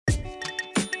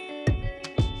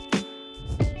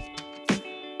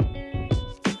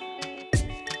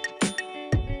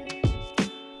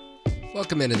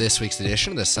Welcome into this week's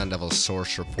edition of the Sun Devil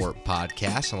Source Report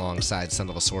podcast alongside Sun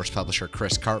Devil Source publisher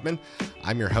Chris Karpman.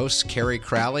 I'm your host, Kerry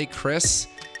Crowley. Chris,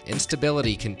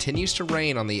 instability continues to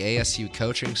reign on the ASU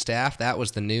coaching staff. That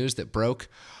was the news that broke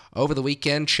over the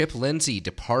weekend. Chip Lindsey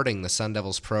departing the Sun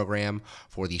Devils program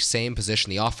for the same position,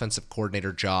 the offensive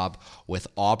coordinator job with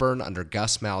Auburn under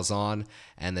Gus Malzahn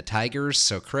and the Tigers.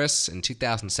 So Chris, in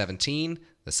 2017,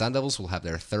 the Sun Devils will have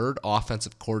their third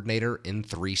offensive coordinator in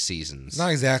 3 seasons.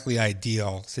 Not exactly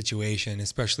ideal situation,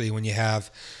 especially when you have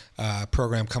a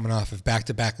program coming off of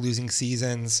back-to-back losing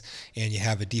seasons and you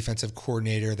have a defensive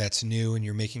coordinator that's new and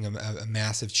you're making a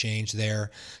massive change there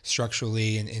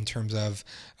structurally in terms of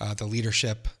the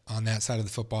leadership on that side of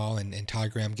the football and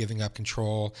Todd Graham giving up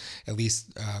control. At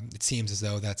least it seems as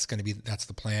though that's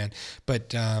the plan.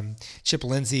 But Chip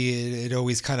Lindsey, it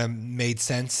always kind of made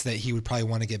sense that he would probably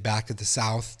want to get back to the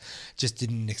South. Just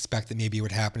didn't expect that maybe it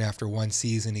would happen after one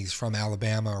season. He's from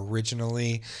Alabama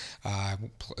originally,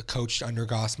 coached under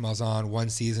Gus Malzahn one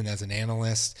season as an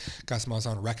analyst. Gus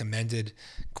Malzahn recommended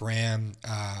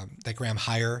that Graham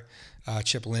hire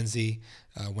Chip Lindsey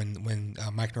when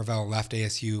Mike Norvell left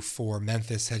ASU for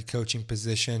Memphis head coaching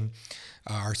position.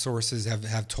 Our sources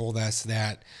have told us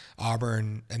that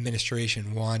Auburn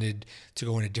administration wanted to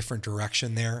go in a different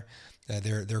direction there.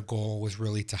 Their goal was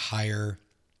really to hire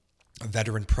a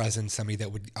veteran presence, somebody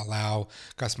that would allow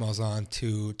Gus Malzahn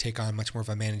to take on much more of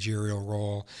a managerial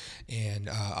role and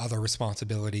other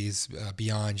responsibilities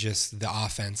beyond just the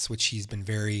offense, which he's been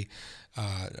very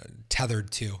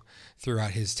tethered to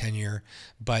throughout his tenure.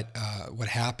 But what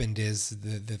happened is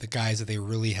the guys that they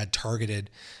really had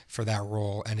targeted for that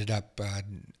role ended up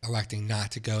electing not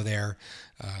to go there.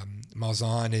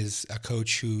 Malzahn is a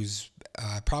coach who's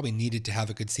probably needed to have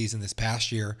a good season this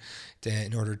past year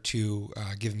in order to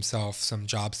give himself some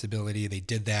job stability. They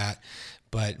did that.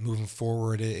 But moving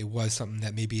forward, it was something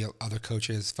that maybe other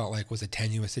coaches felt like was a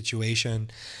tenuous situation.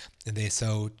 And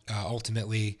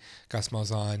ultimately, Gus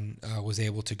Malzahn was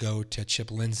able to go to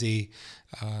Chip Lindsey.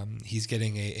 He's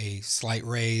getting a slight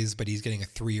raise, but he's getting a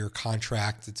 3-year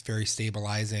contract. It's very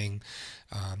stabilizing.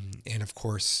 And of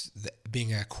course,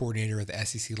 being a coordinator at the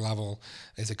SEC level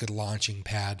is a good launching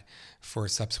pad for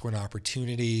subsequent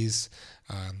opportunities.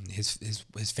 His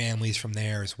family's from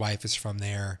there. His wife is from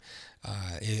there.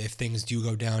 If things do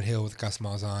go downhill with Gus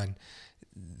Malzahn,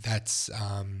 that's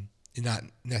not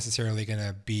necessarily going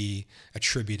to be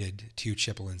attributed to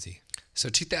Chip Lindsey. So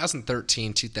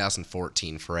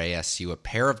 2013-2014 for ASU, a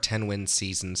pair of 10-win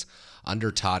seasons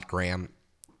under Todd Graham.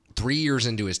 3 years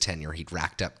into his tenure, he'd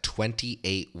racked up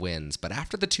 28 wins. But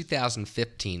after the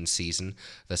 2015 season,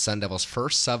 the Sun Devils'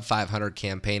 first sub-500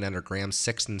 campaign under Graham,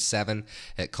 6-7,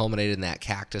 it culminated in that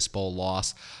Cactus Bowl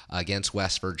loss against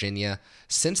West Virginia.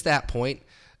 Since that point,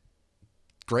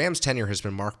 Graham's tenure has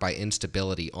been marked by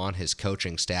instability on his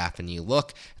coaching staff. And you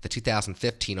look at the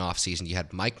 2015 offseason, you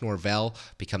had Mike Norvell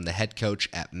become the head coach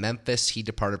at Memphis. He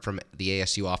departed from the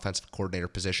ASU offensive coordinator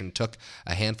position, took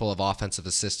a handful of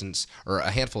assistants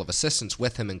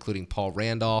with him, including Paul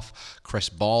Randolph, Chris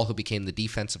Ball, who became the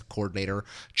defensive coordinator,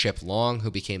 Chip Long,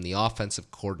 who became the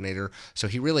offensive coordinator. So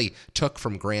he really took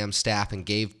from Graham's staff and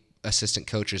gave assistant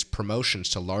coaches promotions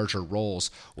to larger roles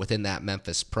within that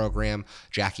Memphis program.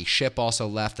 Jackie Shipp also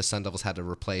left. The Sun Devils had to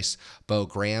replace Bo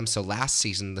Graham. So last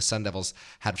season, the Sun Devils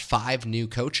had 5 new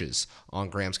coaches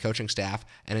on Graham's coaching staff.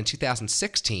 And in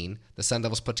 2016, the Sun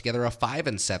Devils put together a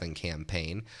 5-7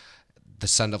 campaign. The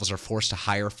Sun Devils are forced to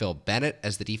hire Phil Bennett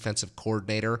as the defensive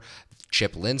coordinator.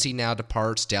 Chip Lindsey now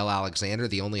departs. Dale Alexander,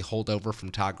 the only holdover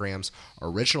from Todd Graham's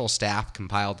original staff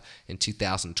compiled in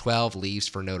 2012, leaves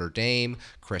for Notre Dame.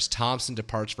 Chris Thompson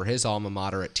departs for his alma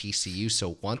mater at TCU.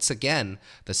 So once again,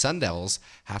 the Sun Devils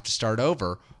have to start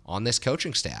over on this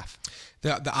coaching staff.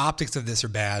 The optics of this are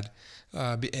bad.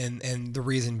 And the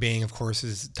reason being, of course,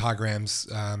 is Todd Graham's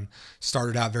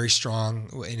started out very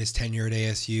strong in his tenure at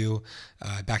ASU,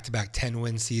 back-to-back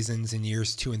 10-win seasons in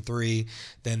years 2 and 3.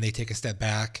 Then they take a step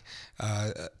back,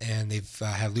 and they've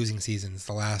had losing seasons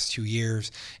the last 2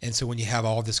 years. And so when you have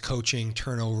all this coaching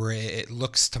turnover, it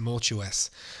looks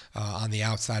tumultuous on the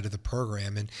outside of the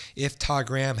program. And if Todd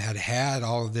Graham had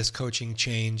all of this coaching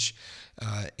change,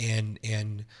 and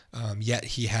yet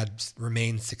he had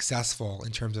remained successful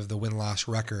in terms of the win-loss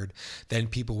record, then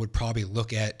people would probably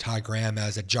look at Todd Graham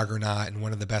as a juggernaut and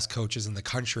one of the best coaches in the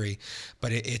country.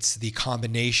 But it's the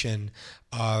combination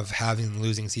of having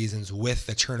losing seasons with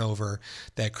the turnover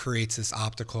that creates this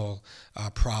optical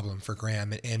problem for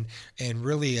Graham. And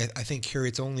really, I think here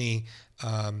it's only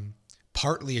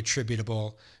partly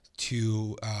attributable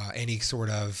to any sort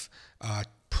of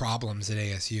problems at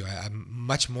ASU. I'm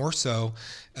much more so.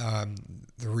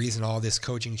 The reason all this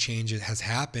coaching change has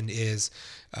happened is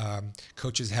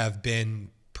coaches have been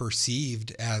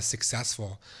perceived as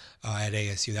successful at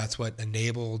ASU. That's what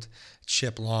enabled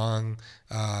Chip Long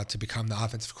to become the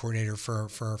offensive coordinator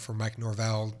for Mike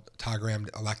Norvell. Todd Graham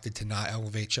elected to not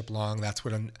elevate Chip Long. That's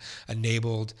what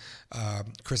enabled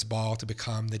Chris Ball to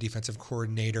become the defensive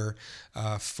coordinator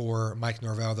for Mike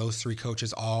Norvell. Those three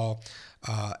coaches all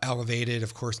elevated.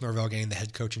 Of course, Norvell getting the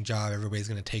head coaching job. Everybody's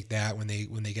going to take that when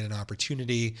they get an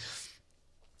opportunity.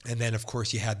 And then, of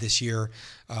course, you had this year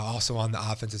also on the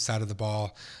offensive side of the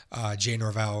ball, Jay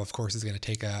Norvell, of course, is going to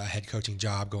take a head coaching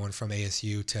job going from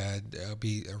ASU to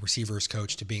be a receivers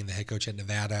coach to being the head coach at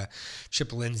Nevada.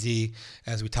 Chip Lindsey,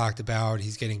 as we talked about,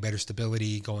 he's getting better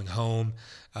stability going home,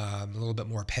 a little bit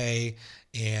more pay,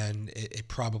 and it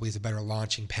probably is a better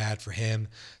launching pad for him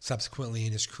subsequently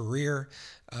in his career.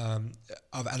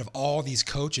 Out of all these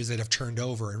coaches that have turned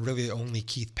over, and really only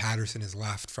Keith Patterson is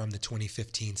left from the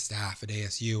 2015 staff at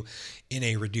ASU in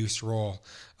a reduced role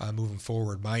moving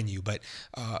forward, mind you, but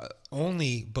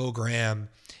only Bo Graham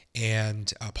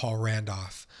and Paul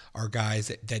Randolph are guys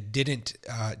that didn't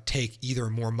take either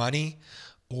more money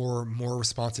or more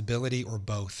responsibility or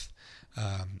both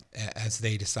as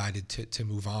they decided to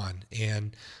move on.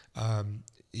 And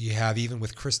you have, even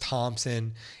with Chris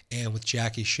Thompson and with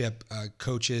Jackie Shipp,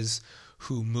 coaches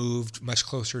who moved much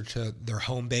closer to their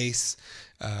home base.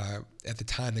 At the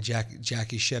time that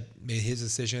Jackie Shipp made his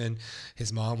decision,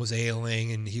 his mom was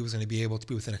ailing, and he was going to be able to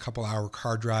be within a couple-hour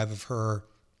car drive of her,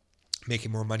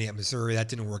 making more money at Missouri. That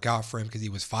didn't work out for him because he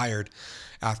was fired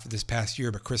after this past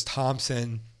year. But Chris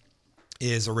Thompson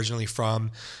is originally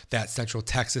from that Central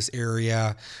Texas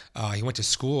area. He went to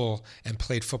school and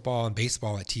played football and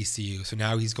baseball at TCU. So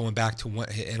now he's going back to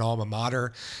an alma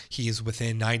mater. He's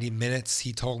within 90 minutes,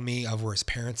 he told me, of where his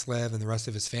parents live and the rest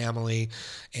of his family,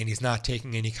 and he's not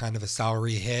taking any kind of a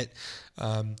salary hit.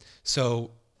 So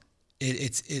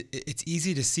it's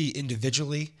easy to see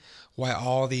individually why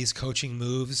all these coaching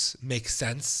moves make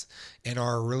sense and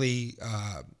are really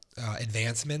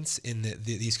advancements in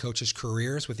these coaches'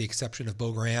 careers, with the exception of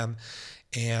Bo Graham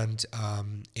and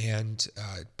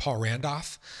Paul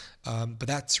Randolph. But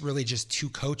that's really just two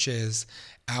coaches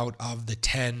out of the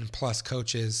 10 plus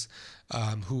coaches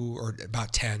or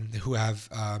about 10 who have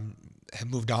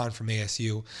moved on from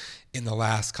ASU in the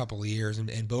last couple of years.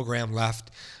 And Bo Graham left,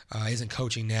 isn't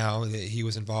coaching now. He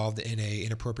was involved in a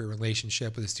inappropriate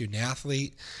relationship with a student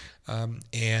athlete.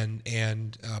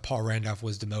 And Paul Randolph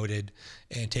was demoted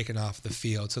and taken off the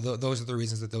field. So those are the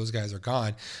reasons that those guys are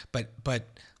gone. But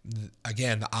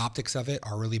again, the optics of it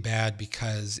are really bad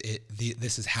because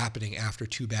this is happening after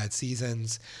two bad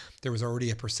seasons. There was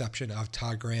already a perception of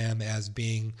Todd Graham as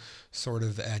being sort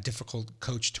of a difficult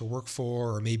coach to work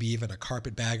for, or maybe even a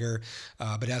carpetbagger.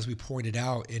 But as we pointed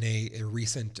out in a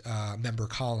recent member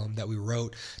column that we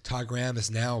wrote, Todd Graham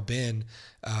has now been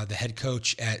the head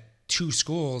coach at two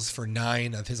schools for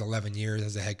 9 of his 11 years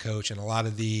as a head coach. And a lot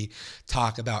of the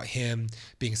talk about him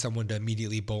being someone to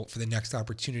immediately bolt for the next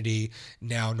opportunity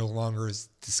now no longer is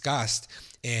discussed.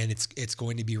 And it's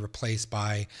going to be replaced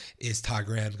by, is Todd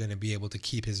Graham going to be able to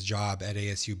keep his job at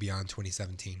ASU beyond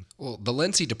 2017? Well, the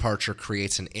Lindsey departure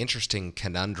creates an interesting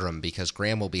conundrum because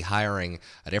Graham will be hiring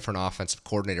a different offensive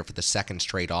coordinator for the second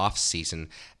straight off season.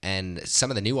 And some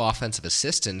of the new offensive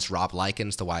assistants, Rob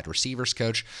Likens, the wide receivers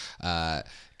coach,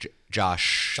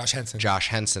 Josh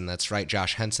Henson, that's right.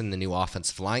 Josh Henson, the new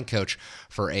offensive line coach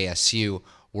for ASU,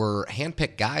 were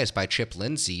handpicked guys by Chip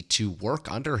Lindsey to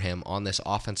work under him on this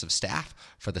offensive staff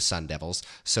for the Sun Devils.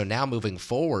 So now moving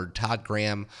forward, Todd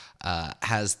Graham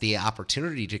has the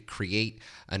opportunity to create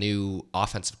a new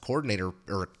offensive coordinator,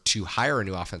 or to hire a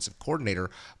new offensive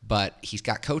coordinator, but he's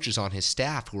got coaches on his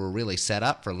staff who are really set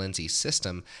up for Lindsey's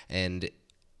system. And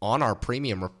on our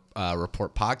premium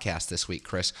report podcast this week,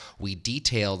 Chris, we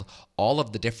detailed all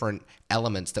of the different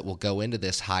elements that will go into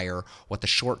this hire, what the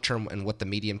short-term and what the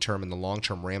medium-term and the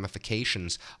long-term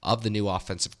ramifications of the new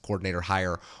offensive coordinator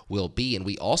hire will be. And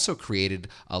we also created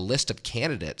a list of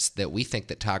candidates that we think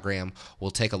that Todd Graham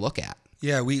will take a look at.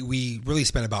 Yeah, we really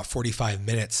spent about 45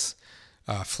 minutes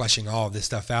fleshing all of this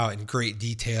stuff out in great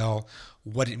detail,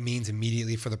 what it means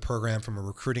immediately for the program from a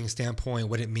recruiting standpoint,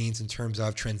 what it means in terms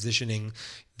of transitioning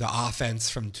the offense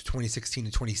from 2016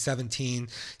 to 2017,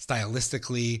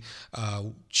 stylistically,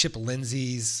 Chip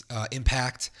Lindsey's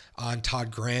impact on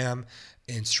Todd Graham,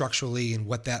 and structurally, and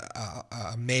what that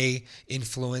may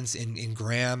influence in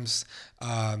Graham's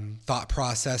thought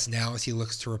process now as he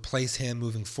looks to replace him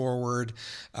moving forward.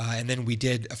 And then we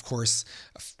did, of course,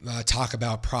 talk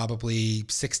about probably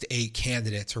 6 to 8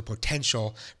 candidates or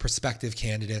potential prospective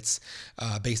candidates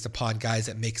based upon guys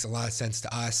that makes a lot of sense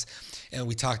to us. And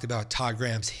we talked about Todd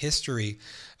Graham's history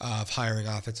of hiring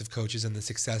offensive coaches and the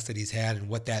success that he's had and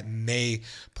what that may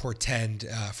portend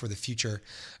for the future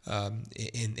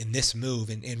in this move,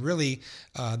 and really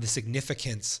the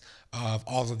significance of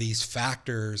all of these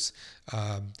factors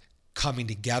coming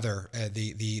together,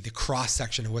 the cross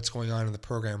section of what's going on in the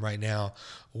program right now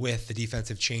with the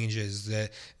defensive changes,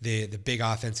 the big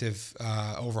offensive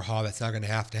overhaul that's not going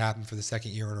to have to happen for the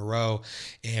second year in a row,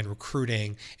 and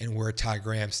recruiting, and where Todd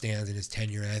Graham stands in his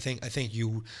tenure. And I think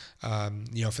you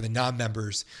for the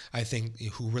non-members, I think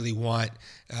who really want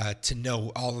to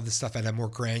know all of this stuff at a more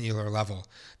granular level,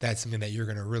 that's something that you're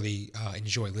going to really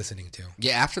enjoy listening to.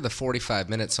 Yeah, after the 45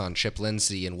 minutes on Chip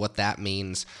Lindsey and what that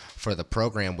means for the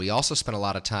program, we also spent a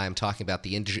lot of time talking about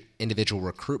the individual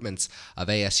recruitments of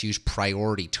ASU's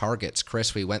priority targets.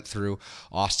 Chris, we went through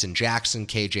Austin Jackson,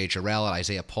 KJ Jarrell, and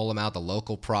Isaiah Polamalu, the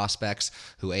local prospects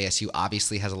who ASU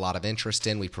obviously has a lot of interest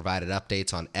in. We provided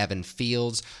updates on Evan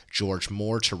Fields, George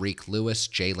Moore, Tariq Lewis,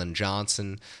 Jalen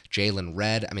Johnson, Jalen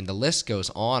Redd. I mean, the list goes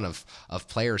on of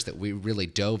players that we really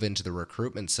dove into the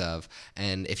recruitments of.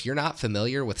 And if you're not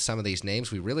familiar with some of these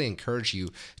names, we really encourage you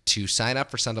to sign up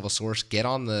for Sun Devil Source, get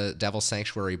on the Devil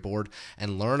Sanctuary board,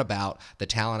 and learn about the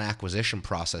talent acquisition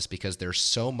process, because there's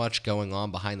so much going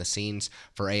on behind the scenes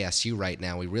for ASU right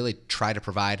now. We really try to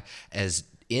provide as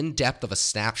in-depth of a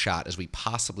snapshot as we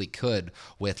possibly could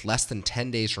with less than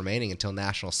 10 days remaining until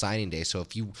National Signing Day. So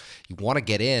if you want to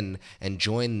get in and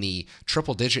join the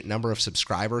triple-digit number of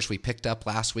subscribers we picked up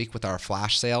last week with our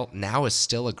flash sale, now is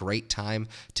still a great time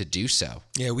to do so.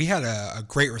 Yeah, we had a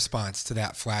great response to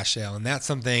that flash sale, and that's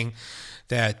something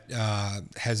that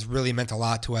has really meant a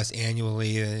lot to us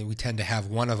annually. We tend to have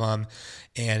one of them,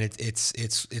 and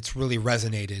it's really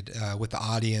resonated with the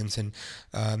audience. And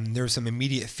there was some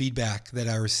immediate feedback that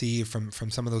I received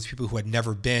from some of those people who had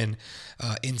never been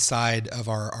inside of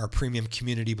our premium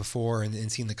community before and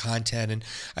seen the content. And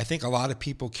I think a lot of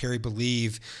people, Carrie,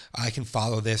 believe I can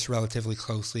follow this relatively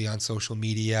closely on social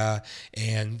media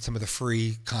and some of the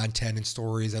free content and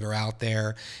stories that are out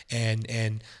there,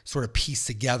 and sort of piece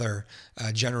together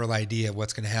a general idea of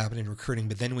what's going to happen in recruiting.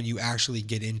 But then when you actually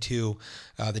get into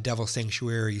the Devil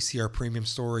Sanctuary, you see our premium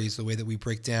stories, the way that we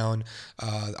break down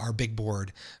our big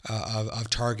board of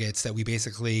targets that we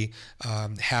basically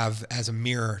have as a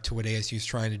mirror to what ASU is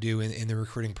trying to do in the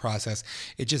recruiting process.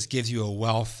 It just gives you a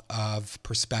wealth of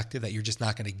perspective that you're just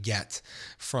not going to get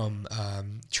from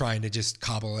trying to just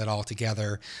cobble it all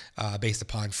together based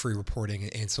upon free reporting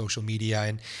and social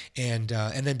media. And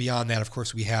then beyond that, of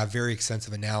course, we have very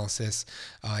extensive analysis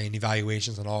and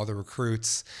evaluations on all the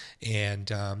recruits and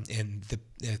the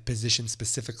position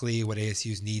specifically, what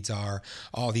ASU's needs are,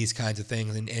 all these kinds of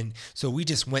things. And so we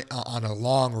just went on a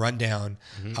long rundown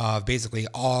of basically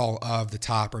all of the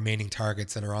top remaining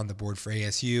targets that are on the board for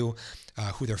ASU,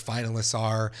 who their finalists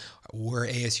are, where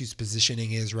ASU's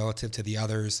positioning is relative to the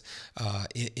others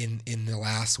in the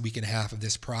last week and a half of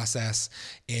this process,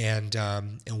 and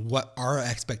what our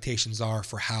expectations are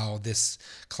for how this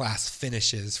class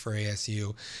finishes for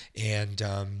ASU. And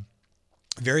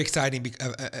very exciting,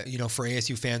 for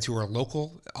ASU fans who are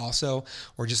local also,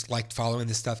 or just like following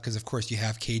this stuff, because of course you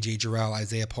have KJ Jarrell,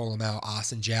 Isaiah Polamalu,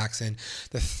 Austin Jackson,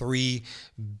 the three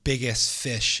biggest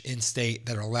fish in state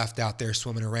that are left out there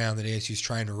swimming around that ASU is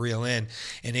trying to reel in.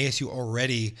 And ASU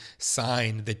already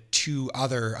signed the two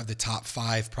other of the top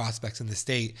 5 prospects in the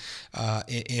state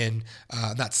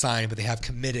not signed, but they have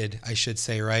committed, I should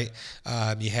say, right?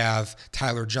 You have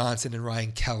Tyler Johnson and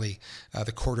Ryan Kelly,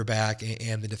 the quarterback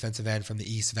and the defensive end from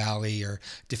the East Valley, or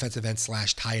defensive end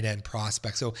 / tight end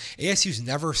prospect. So ASU's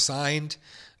never signed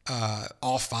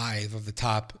all 5 of the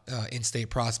top in-state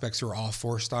prospects who are all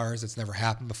 4 stars. It's never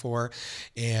happened before,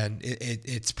 and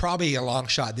it's probably a long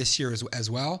shot this year as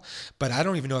well. But I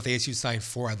don't even know if ASU signed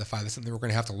 4 out of the 5. That's something we're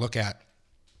going to have to look at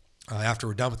after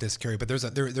we're done with this, Kerry. But there's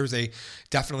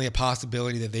definitely a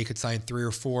possibility that they could sign 3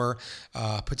 or 4,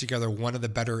 put together one of the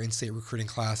better in-state recruiting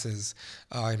classes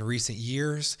in recent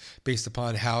years, based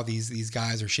upon how these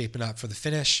guys are shaping up for the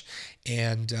finish.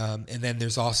 And then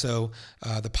there's also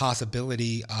the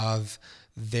possibility of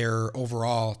their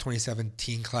overall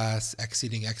 2017 class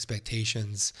exceeding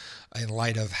expectations in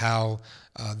light of how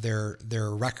their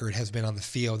record has been on the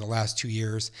field the last 2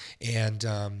 years, and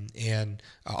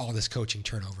all this coaching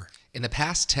turnover. In the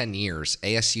past 10 years,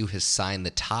 ASU has signed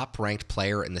the top-ranked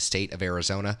player in the state of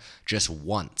Arizona just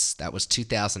once. That was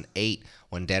 2008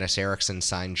 when Dennis Erickson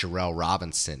signed Jarrell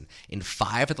Robinson. In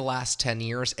 5 of the last 10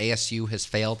 years, ASU has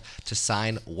failed to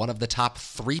sign one of the top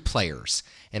 3 players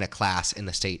in a class in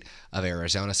the state of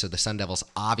Arizona. So the Sun Devils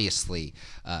obviously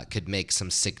could make some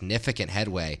significant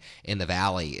headway in the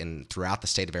Valley and throughout the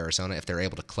state of Arizona if they're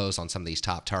able to close on some of these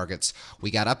top targets.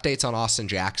 We got updates on Austin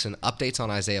Jackson, updates on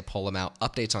Isaiah Pola-Mao,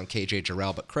 updates on KJ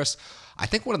Jarrell. But Chris, I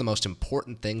think one of the most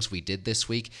important things we did this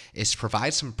week is to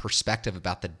provide some perspective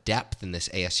about the depth in this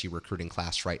ASU recruiting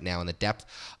class right now and the depth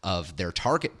of their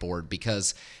target board,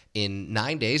 because in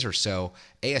 9 days or so,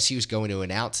 ASU is going to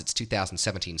announce its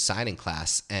 2017 signing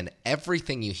class, and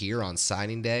everything you hear on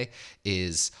signing day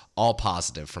is all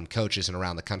positive from coaches and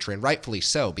around the country, and rightfully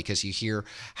so, because you hear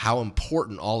how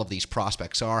important all of these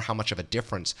prospects are, how much of a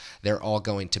difference they're all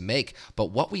going to make.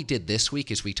 But what we did this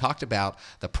week is we talked about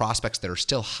the prospects that are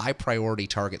still high priority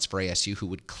targets for ASU who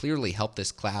would clearly help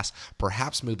this class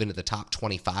perhaps move into the top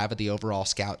 25 of the overall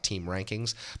scout team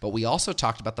rankings. But we also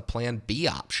talked about the plan B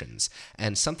options,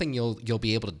 and something you'll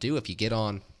be able to do if you get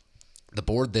on the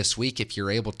board this week, if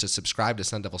you're able to subscribe to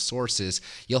Sun Devil Sources,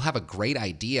 you'll have a great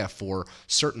idea for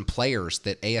certain players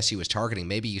that ASU is targeting.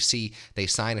 Maybe you see they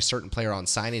sign a certain player on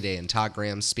signing day and Todd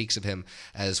Graham speaks of him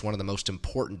as one of the most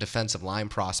important defensive line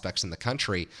prospects in the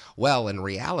country. Well, in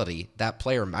reality, that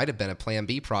player might have been a plan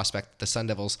B prospect that the Sun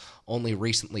Devils only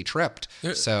recently tripped.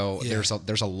 There's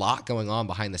a lot going on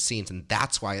behind the scenes, and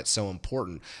that's why it's so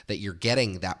important that you're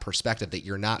getting that perspective, that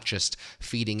you're not just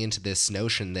feeding into this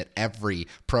notion that every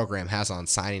program has on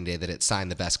signing day that it signed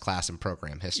the best class in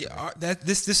program history. Yeah,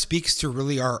 this speaks to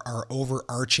really our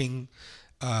overarching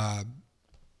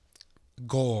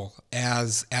goal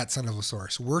as at Sun Devil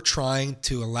Source. We're trying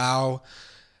to allow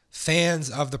fans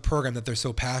of the program that they're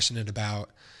so passionate about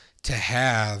to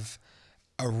have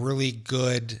a really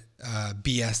good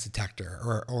BS detector,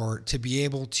 or to be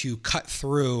able to cut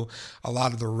through a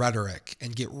lot of the rhetoric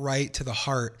and get right to the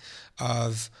heart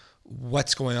of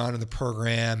what's going on in the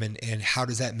program and how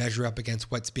does that measure up against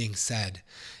what's being said.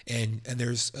 And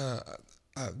there's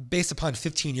based upon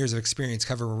 15 years of experience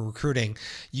covering recruiting,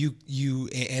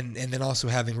 and then also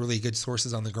having really good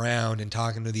sources on the ground and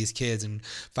talking to these kids and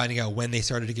finding out when they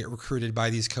started to get recruited by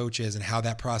these coaches and how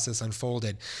that process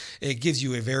unfolded, it gives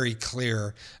you a very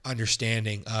clear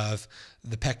understanding of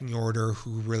the pecking order,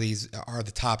 who really are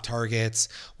the top targets,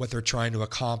 what they're trying to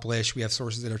accomplish. We have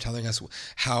sources that are telling us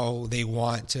how they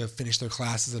want to finish their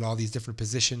classes at all these different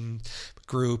position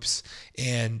groups,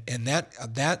 and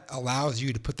that allows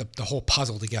you to put the whole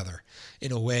puzzle together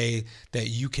in a way that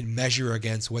you can measure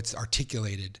against what's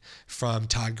articulated from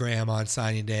Todd Graham on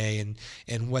signing day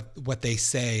and what they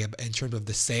say in terms of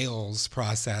the sales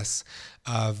process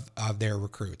of their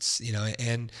recruits,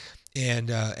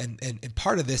 and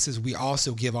part of this is we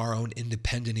also give our own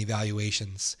independent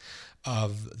evaluations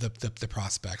of the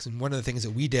prospects. And one of the things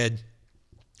that we did,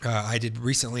 I did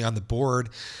recently on the board,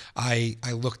 I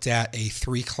looked at a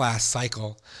 3-class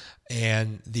cycle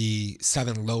and the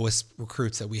 7 lowest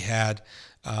recruits that we had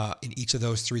in each of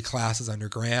those 3 classes under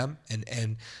Graham,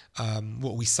 and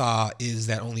what we saw is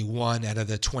that only one out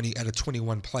of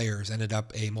 21 players ended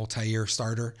up a multi-year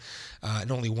starter, and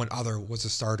only one other was a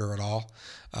starter at all,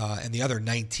 and the other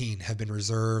 19 have been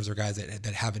reserves or guys that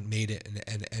haven't made it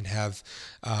and have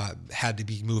had to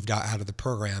be moved out of the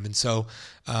program. And so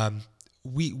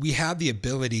we have the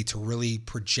ability to really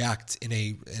project in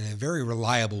a very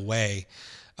reliable way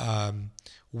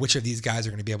which of these guys are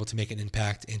going to be able to make an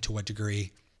impact and to what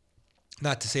degree.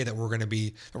 Not to say that we're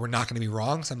not going to be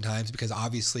wrong sometimes, because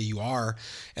obviously you are,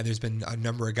 and there's been a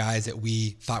number of guys that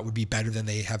we thought would be better than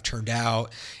they have turned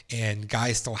out, and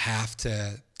guys still have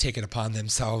to take it upon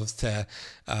themselves to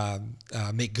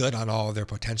make good on all of their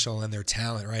potential and their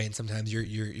talent, right? And sometimes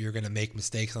you're going to make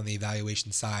mistakes on the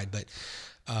evaluation side, but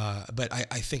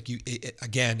I think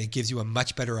it gives you a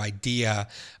much better idea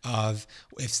of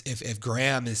if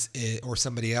Graham is or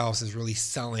somebody else is really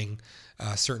selling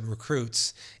certain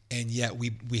recruits, and yet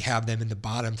we have them in the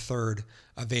bottom third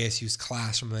of ASU's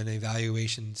class from an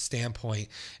evaluation standpoint.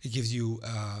 It gives you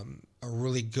a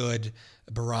really good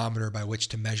barometer by which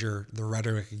to measure the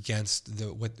rhetoric against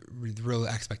what the real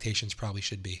expectations probably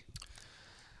should be.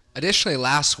 Additionally,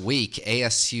 last week,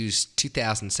 ASU's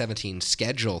 2017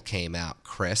 schedule came out,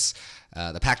 Chris.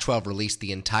 The Pac-12 released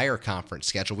the entire conference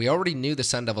schedule. We already knew the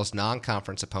Sun Devils'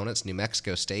 non-conference opponents, New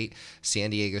Mexico State,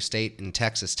 San Diego State, and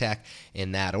Texas Tech,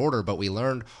 in that order, but we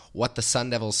learned what the Sun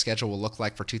Devils' schedule will look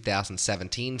like for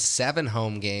 2017. 7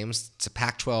 home games. It's a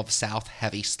Pac-12 South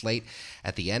heavy slate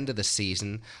at the end of the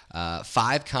season.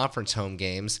 5 conference home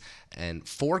games and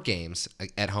 4 games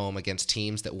at home against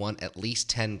teams that won at least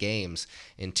 10 games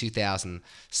in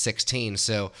 2016.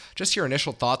 So just your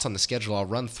initial thoughts on the schedule. I'll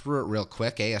run through it real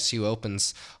quick. ASU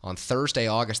opens on Thursday,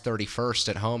 August 31st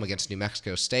at home against New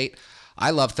Mexico State.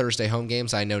 I love Thursday home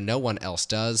games. I know no one else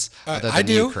does other than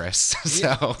you, Chris.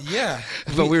 So, yeah.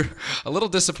 But we're a little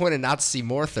disappointed not to see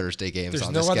more Thursday games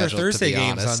on the schedule.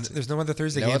 There's no other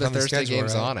Thursday games on the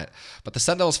schedule. On it. But the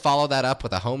Sun Devils follow that up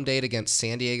with a home date against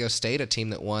San Diego State, a team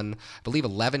that won, I believe,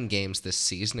 11 games this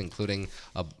season, including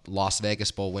a Las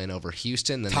Vegas Bowl win over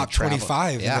Houston. Then top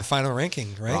 25 in the final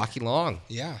ranking, right? Rocky Long.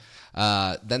 Yeah.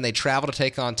 Then they travel to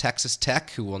take on Texas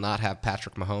Tech, who will not have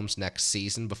Patrick Mahomes next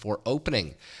season, before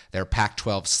opening their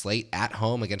Pac-12 slate at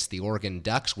home against the Oregon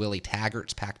Ducks, Willie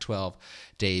Taggart's Pac-12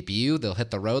 debut. They'll hit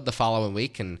the road the following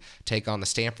week and take on the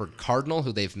Stanford Cardinal,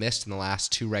 who they've missed in the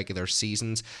last 2 regular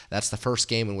seasons. That's the first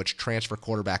game in which transfer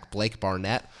quarterback Blake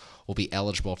Barnett will be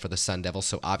eligible for the Sun Devils,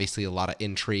 so obviously a lot of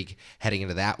intrigue heading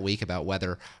into that week about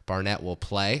whether Barnett will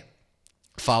play.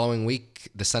 Following week,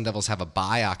 the Sun Devils have a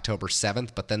bye October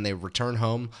 7th, but then they return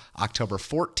home October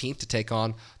 14th to take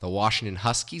on the Washington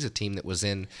Huskies, a team that was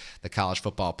in the college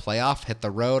football playoff. Hit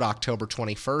the road October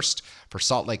 21st for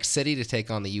Salt Lake City to take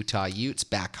on the Utah Utes.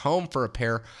 Back home for a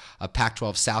pair of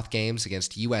Pac-12 South games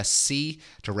against USC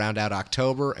to round out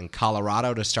October and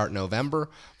Colorado to start November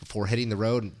before hitting the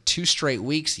road in 2 straight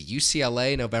weeks.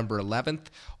 UCLA November 11th,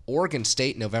 Oregon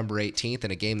State November 18th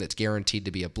in a game that's guaranteed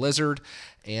to be a blizzard,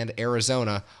 and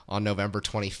Arizona on November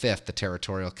 25th, the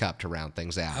Territorial Cup, to round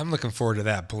things out. I'm looking forward to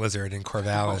that blizzard in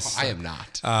Corvallis. I am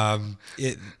not.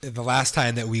 The last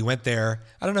time that we went there,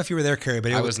 I don't know if you were there, Kerry,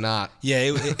 but I was not. Yeah,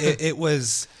 it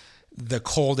was the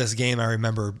coldest game I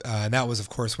remember, and that was, of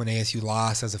course, when ASU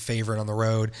lost as a favorite on the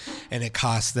road, and it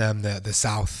cost them the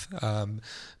South.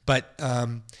 But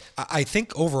I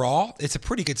think overall, it's a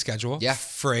pretty good schedule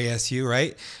for ASU,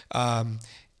 right?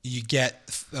 You get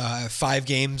 5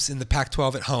 games in the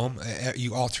Pac-12 at home.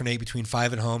 You alternate between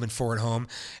 5 at home and 4 at home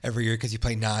every year because you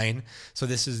play 9. So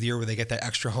this is the year where they get that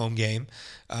extra home game.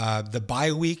 The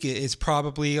bye week is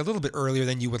probably a little bit earlier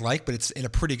than you would like, but it's in a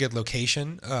pretty good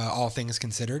location, all things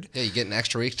considered. Yeah, you get an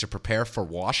extra week to prepare for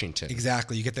Washington.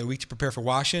 Exactly. You get that week to prepare for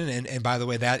Washington. And by the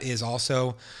way, that is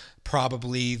also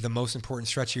probably the most important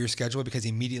stretch of your schedule, because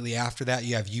immediately after that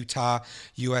you have Utah,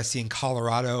 USC, and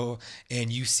Colorado and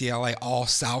UCLA all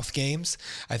South games.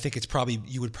 I think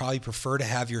you would probably prefer to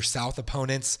have your South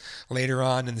opponents later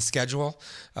on in the schedule,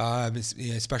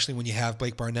 especially when you have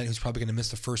Blake Barnett, who's probably going to miss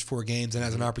the first 4 games and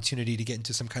has an opportunity to get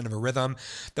into some kind of a rhythm.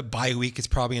 The bye week is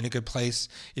probably in a good place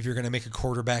if you're going to make a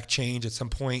quarterback change at some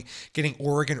point. Getting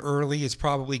Oregon early is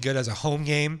probably good as a home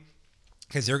game,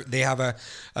 because they have a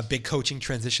big coaching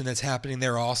transition that's happening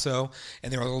there also,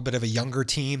 and they're a little bit of a younger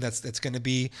team that's going to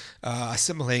be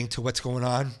assimilating to what's going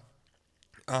on.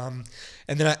 And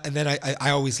then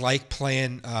I always like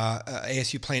playing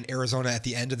ASU playing Arizona at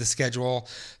the end of the schedule.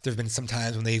 There've been some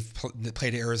times when they've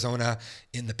played Arizona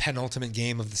in the penultimate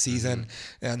game of the season.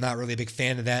 Mm-hmm. I'm not really a big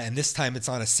fan of that. And this time it's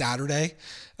on a Saturday,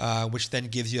 which then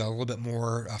gives you a little bit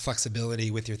more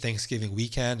flexibility with your Thanksgiving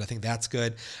weekend. I think that's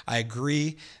good. I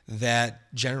agree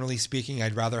that generally speaking,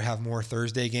 I'd rather have more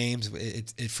Thursday games.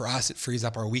 For us, it frees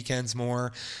up our weekends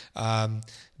more.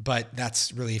 But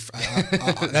that's really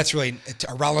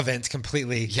irrelevant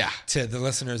completely to the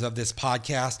listeners of this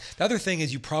podcast. The other thing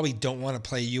is you probably don't want to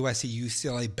play USC,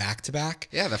 UCLA back-to-back.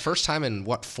 Yeah, the first time in,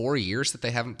 4 years that they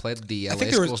haven't played the LA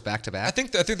schools back-to-back? I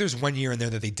think there's 1 year in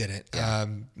there that they didn't. Yeah.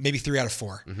 Maybe 3 out of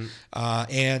 4.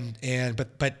 Mm-hmm.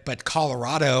 But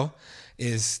Colorado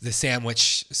is the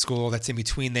sandwich school that's in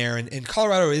between there. And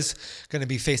Colorado is going to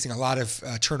be facing a lot of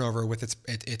turnover with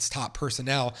its top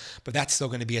personnel, but that's still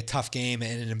going to be a tough game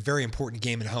and a very important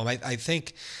game at home. I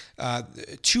think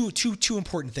two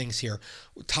important things here.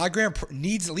 Todd Graham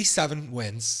needs at least 7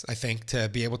 wins, I think, to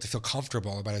be able to feel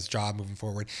comfortable about his job moving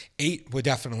forward. 8 would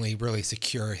definitely really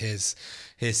secure his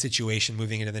situation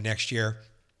moving into the next year.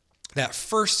 that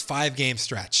first 5-game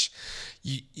stretch,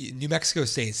 New Mexico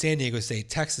State, San Diego State,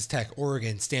 Texas Tech,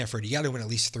 Oregon, Stanford, you got to win at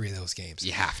least 3 of those games.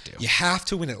 You have to. You have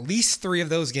to win at least 3 of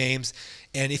those games.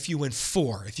 And if you win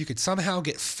 4, if you could somehow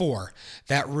get 4,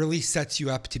 that really sets you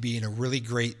up to be in a really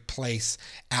great place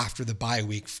after the bye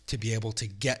week to be able to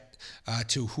get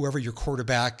to whoever your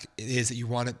quarterback is that you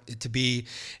want it to be,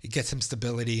 get some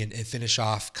stability and finish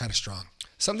off kind of strong.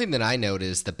 Something that I note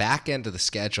is the back end of the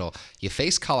schedule. You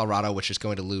face Colorado, which is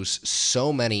going to lose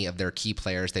so many of their key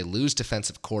players. They lose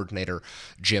defensive coordinator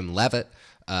Jim Leavitt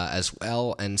as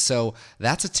well. And so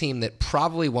that's a team that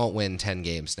probably won't win 10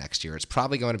 games next year. It's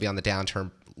probably going to be on the downturn,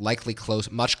 likely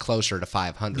much closer to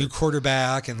 500. New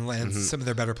quarterback and some of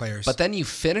their better players. But then you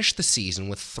finish the season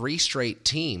with 3 straight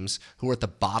teams who were at the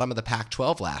bottom of the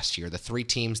Pac-12 last year. The 3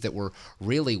 teams that were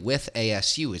really with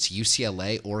ASU. It's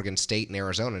UCLA, Oregon State, and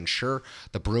Arizona. And sure,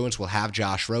 the Bruins will have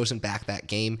Josh Rosen back. That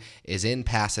game is in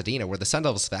Pasadena, where the Sun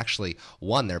Devils have actually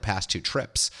won their past 2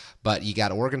 trips. But you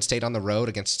got Oregon State on the road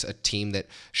against a team that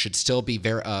should still be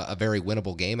a very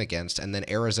winnable game against. And then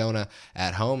Arizona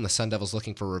at home, the Sun Devils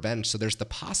looking for revenge. So there's the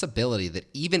possibility that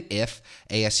even if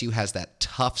ASU has that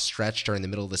tough stretch during the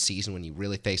middle of the season when you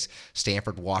really face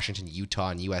Stanford, Washington, Utah,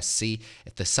 and USC,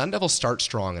 if the Sun Devils start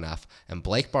strong enough and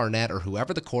Blake Barnett or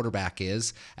whoever the quarterback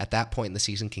is at that point in the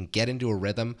season can get into a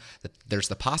rhythm, that there's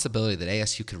the possibility that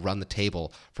ASU could run the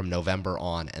table from November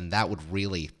on, and that would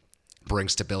really bring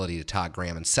stability to Todd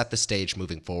Graham and set the stage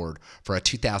moving forward for a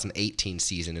 2018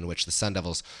 season in which the Sun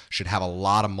Devils should have a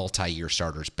lot of multi-year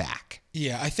starters back.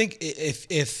 Yeah, I think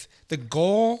if the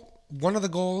goal, one of the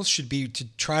goals should be to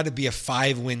try to be a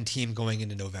 5-win team going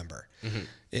into November.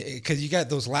 Because you got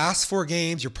those last 4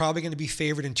 games, you're probably going to be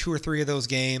favored in 2 or 3 of those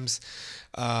games.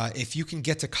 If you can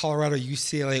get to Colorado,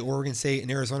 UCLA, Oregon State, and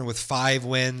Arizona with 5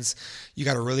 wins, you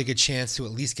got a really good chance to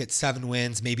at least get 7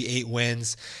 wins, maybe 8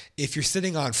 wins. If you're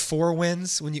sitting on 4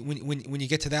 wins when you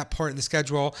get to that part in the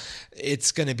schedule,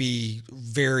 it's going to be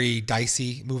very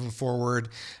dicey moving forward.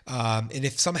 And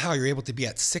if somehow you're able to be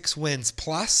at 6 wins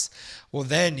plus, well,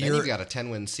 then you've got a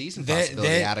 10-win season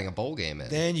possibility, adding a bowl game in.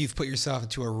 Then you've put yourself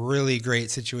into a really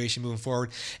great situation moving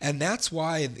forward. And that's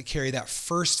why, Kerry, that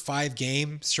first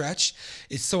 5-game stretch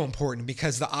is so important,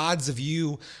 because the odds of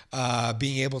you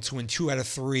being able to win 2 out of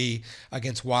 3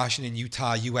 against Washington,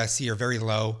 Utah, USC are very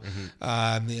low.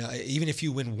 Even if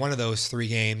you win 1 of those 3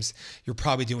 games, you're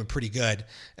probably doing pretty good.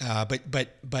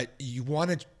 But you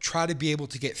want to try to be able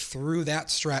to get through that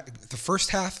the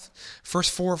first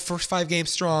 5 games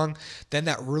strong, then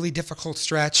that really difficult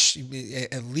stretch,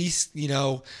 at least,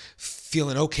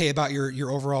 feeling okay about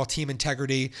your overall team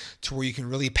integrity to where you can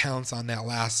really pounce on that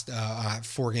last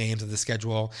 4 games of the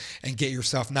schedule and get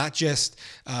yourself not just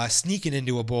sneaking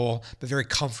into a bowl, but very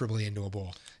comfortably into a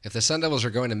bowl. If the Sun Devils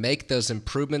are going to make those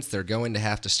improvements, they're going to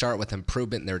have to start with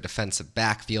improvement in their defensive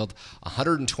backfield.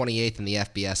 128th in the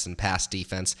FBS in pass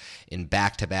defense in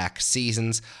back-to-back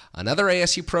seasons. Another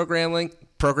ASU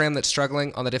program that's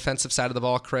struggling on the defensive side of the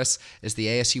ball, Chris, is the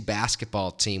ASU basketball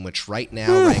team, which right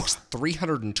now ranks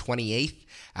 328th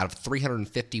out of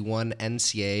 351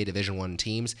 NCAA Division I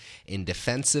teams in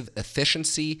defensive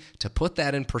efficiency. To put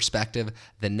that in perspective,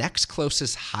 the next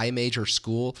closest high major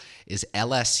school is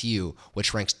LSU,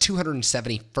 which ranks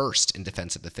 271st in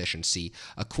defensive efficiency,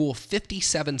 a cool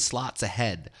 57 slots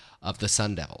ahead of the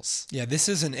Sun Devils. Yeah, this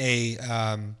isn't a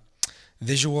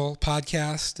visual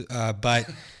podcast, but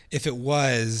if it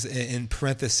was, in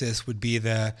parenthesis would be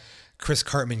the Chris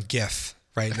Cartman gif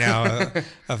right now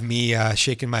of me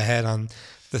shaking my head on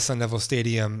the Sun Devil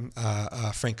Stadium,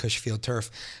 Frank Cush Field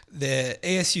turf. The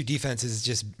ASU defense is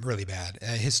just really bad,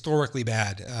 historically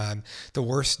bad. The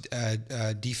worst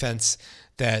defense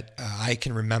that I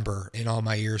can remember in all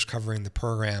my years covering the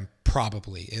program,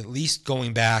 probably, at least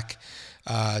going back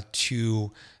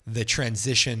to the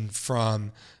transition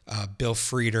from Bill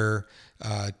Frieder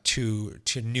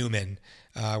to Newman,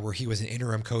 where he was an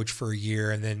interim coach for a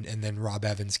year, and then Rob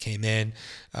Evans came in,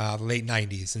 late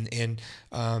 90s,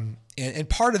 and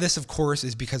part of this, of course,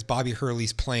 is because Bobby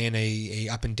Hurley's playing a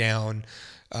up and down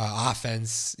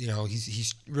offense.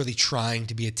 He's really trying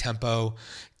to be a tempo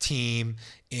team,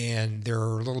 and they're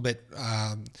a little bit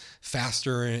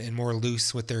faster and more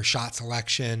loose with their shot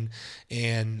selection,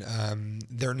 and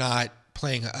they're not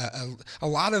playing a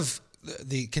lot of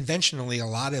conventionally, a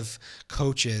lot of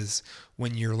coaches,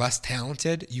 when you're less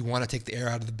talented, you want to take the air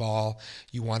out of the ball.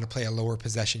 You want to play a lower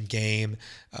possession game,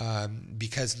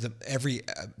 because the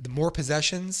more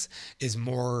possessions is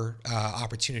more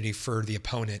opportunity for the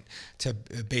opponent to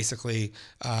basically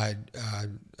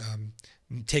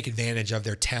take advantage of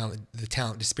their talent, the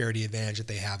talent disparity advantage that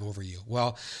they have over you.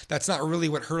 Well, that's not really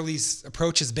what Hurley's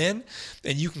approach has been.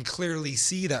 And you can clearly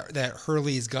see that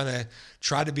Hurley is going to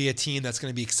try to be a team that's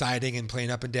going to be exciting and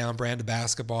playing up and down brand of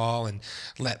basketball and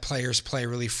let players play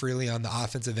really freely on the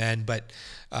offensive end. But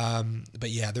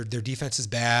yeah, their defense is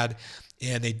bad.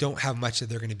 And they don't have much that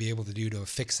they're going to be able to do to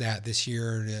fix that this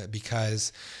year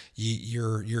because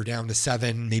you're down to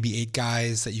 7, maybe 8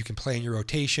 guys that you can play in your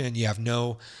rotation. You have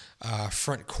no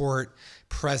front court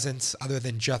presence other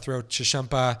than Jethro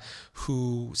Chishumpa,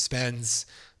 who spends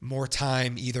more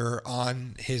time either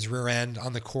on his rear end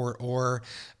on the court or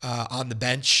on the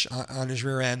bench on his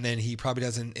rear end than he probably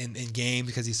does in game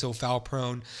because he's so foul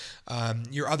prone.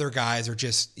 Your other guys are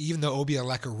just, even though Obi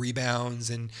Aleka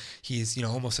rebounds and he's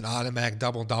almost an automatic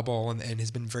double and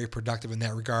has been very productive in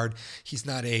that regard, he's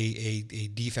not a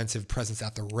defensive presence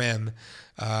at the rim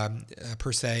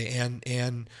per se.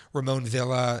 And Ramon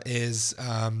Villa is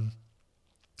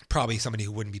probably somebody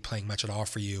who wouldn't be playing much at all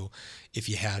for you if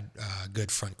you had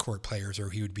good front court players,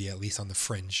 or he would be at least on the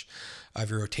fringe of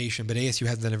your rotation. But ASU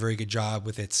hasn't done a very good job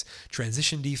with its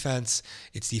transition defense,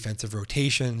 its defensive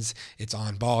rotations, its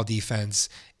on-ball defense,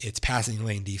 its passing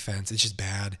lane defense. It's just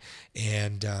bad.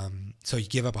 And so you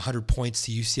give up 100 points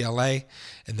to UCLA,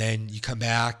 and then you come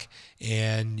back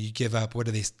and you give up, what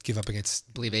do they give up against?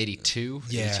 I believe 82,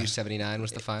 yeah. 82-79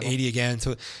 was the final. 80 again.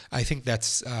 So I think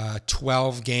that's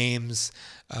 12 games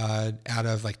out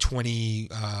of like 20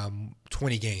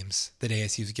 games that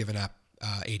ASU's given up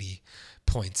 80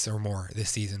 points or more this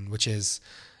season, which is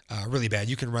really bad.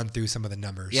 You can run through some of the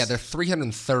numbers. Yeah, they're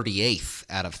 338th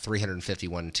out of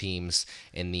 351 teams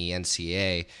in the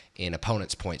NCAA in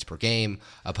opponents' points per game.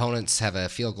 Opponents have a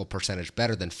field goal percentage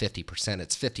better than 50%.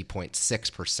 It's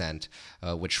 50.6%,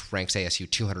 which ranks ASU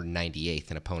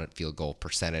 298th in opponent field goal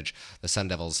percentage. The Sun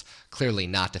Devils clearly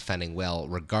not defending well,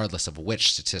 regardless of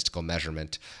which statistical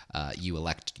measurement you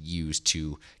elect to use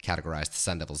to categorize the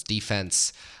Sun Devils'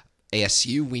 defense.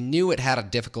 ASU, we knew it had a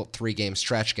difficult 3-game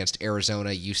stretch against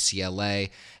Arizona, UCLA,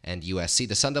 and USC.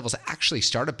 The Sun Devils actually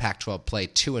started Pac-12 play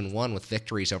 2-1 with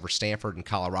victories over Stanford and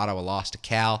Colorado, a loss to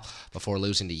Cal, before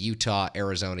losing to Utah,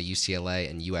 Arizona, UCLA,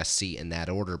 and USC in that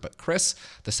order. But Chris,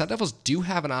 the Sun Devils do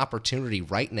have an opportunity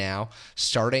right now,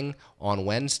 starting on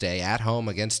Wednesday at home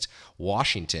against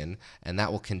Washington, and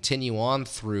that will continue on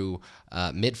through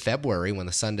mid-February when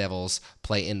the Sun Devils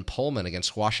play in Pullman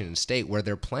against Washington State, where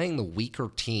they're playing the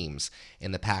weaker teams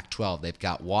in the Pac-12. They've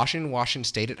got Washington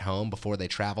State at home before they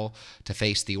travel to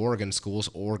face the Oregon schools.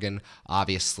 Oregon,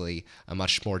 obviously, a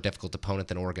much more difficult opponent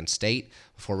than Oregon State,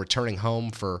 before returning home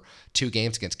for 2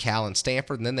 games against Cal and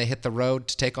Stanford, and then they hit the road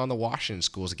to take on the Washington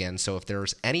schools again. So if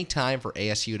there's any time for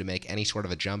ASU to make any sort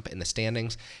of a jump in the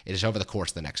standings, it is over the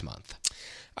course of the next month.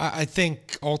 I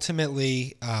think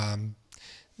ultimately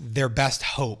their best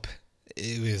hope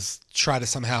is try to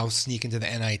somehow sneak into the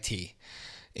NIT.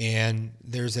 And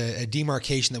there's a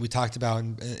demarcation that we talked about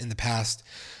in the past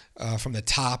from the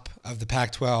top of the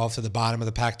Pac-12 to the bottom of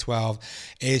the Pac-12.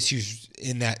 ASU's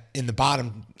in the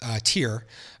bottom tier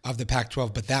of the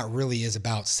Pac-12, but that really is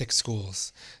about 6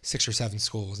 or 7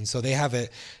 schools. And so they have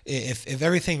if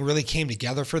everything really came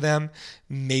together for them,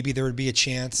 maybe there would be a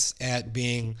chance at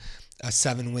being a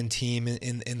 7-win team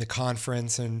in the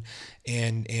conference, and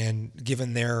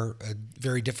given their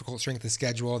very difficult strength of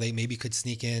schedule, they maybe could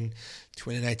sneak in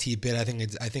to an NIT bid. I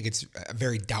think it's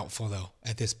very doubtful though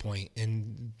at this point,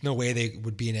 and no way they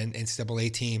would be an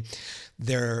NCAA team.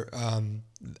 Their a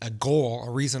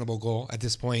reasonable goal at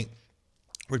this point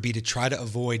would be to try to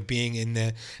avoid being in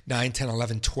the 9, 10,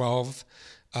 11, 12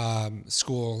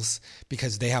 schools,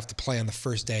 because they have to play on the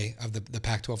first day of the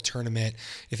Pac-12 tournament.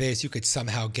 If ASU could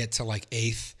somehow get to like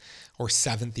 8th or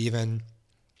 7th even,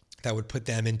 that would put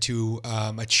them into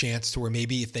a chance to where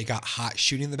maybe if they got hot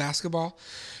shooting the basketball,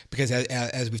 because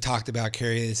as we've talked about,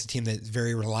 Kerry, it's a team that's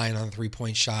very reliant on the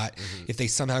 3-point shot. Mm-hmm. If they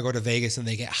somehow go to Vegas and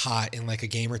they get hot in like a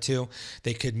game or two,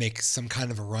 they could make some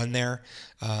kind of a run there,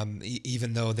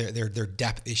 even though their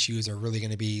depth issues are really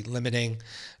going to be limiting.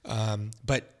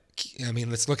 But I mean,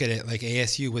 let's look at it. Like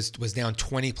ASU was down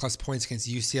 20 plus points against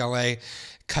UCLA,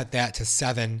 cut that to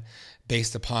 7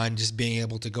 based upon just being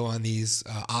able to go on these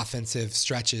offensive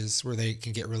stretches where they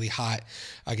can get really hot.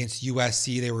 Against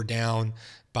USC, they were down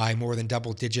by more than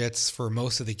double digits for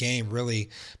most of the game, really.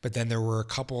 But then there were a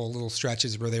couple little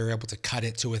stretches where they were able to cut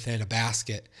it to within a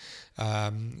basket,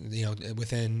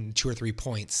 within 2 or 3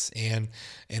 points. And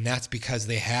that's because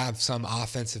they have some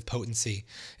offensive potency.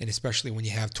 And especially when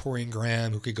you have Torian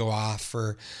Graham, who could go off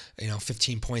for,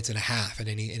 15 points and a half at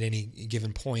any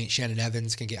given point. Shannon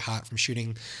Evans can get hot from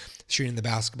shooting the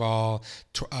basketball.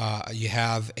 You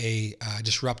have a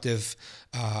disruptive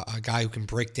a guy who can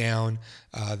break down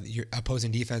your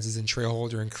opposing defenses and trail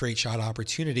holder and create shot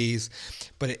opportunities,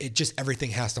 but it just,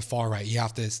 everything has to fall right. You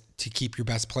have to keep your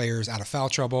best players out of foul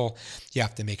trouble. You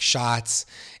have to make shots,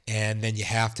 and then you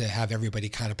have to have everybody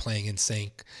kind of playing in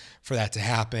sync for that to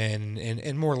happen.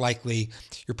 And more likely,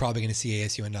 you're probably going to see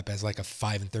ASU end up as like a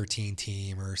 5-13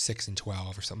 team or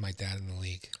 6-12 or something like that in the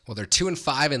league. Well, they're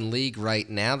 2-5 in league right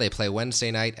now. They play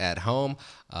Wednesday night at home,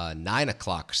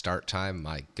 9:00 start time.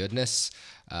 My goodness.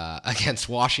 Against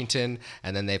Washington,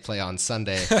 and then they play on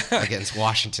Sunday against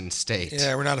Washington State.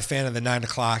 Yeah, we're not a fan of the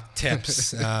 9:00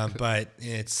 tips, but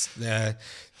it's the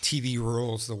TV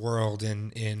rules the world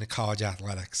in college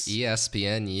athletics.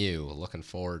 ESPNU. Looking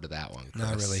forward to that one, Chris.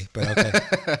 Not really, but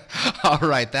okay. All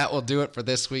right, that will do it for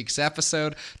this week's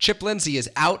episode. Chip Lindsey is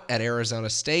out at Arizona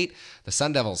State. The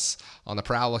Sun Devils on the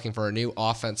prowl looking for a new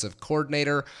offensive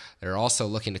coordinator. They're also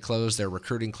looking to close their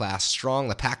recruiting class strong.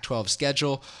 The Pac-12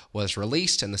 schedule was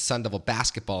released, and the Sun Devil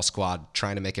basketball squad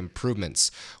trying to make improvements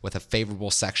with a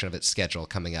favorable section of its schedule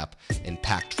coming up in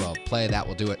Pac-12 play. That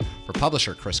will do it for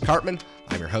publisher Chris Karpman.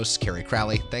 I'm your host, Kerry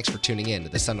Crowley. Thanks for tuning in to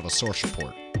the Sun Devil Source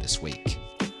Report this week.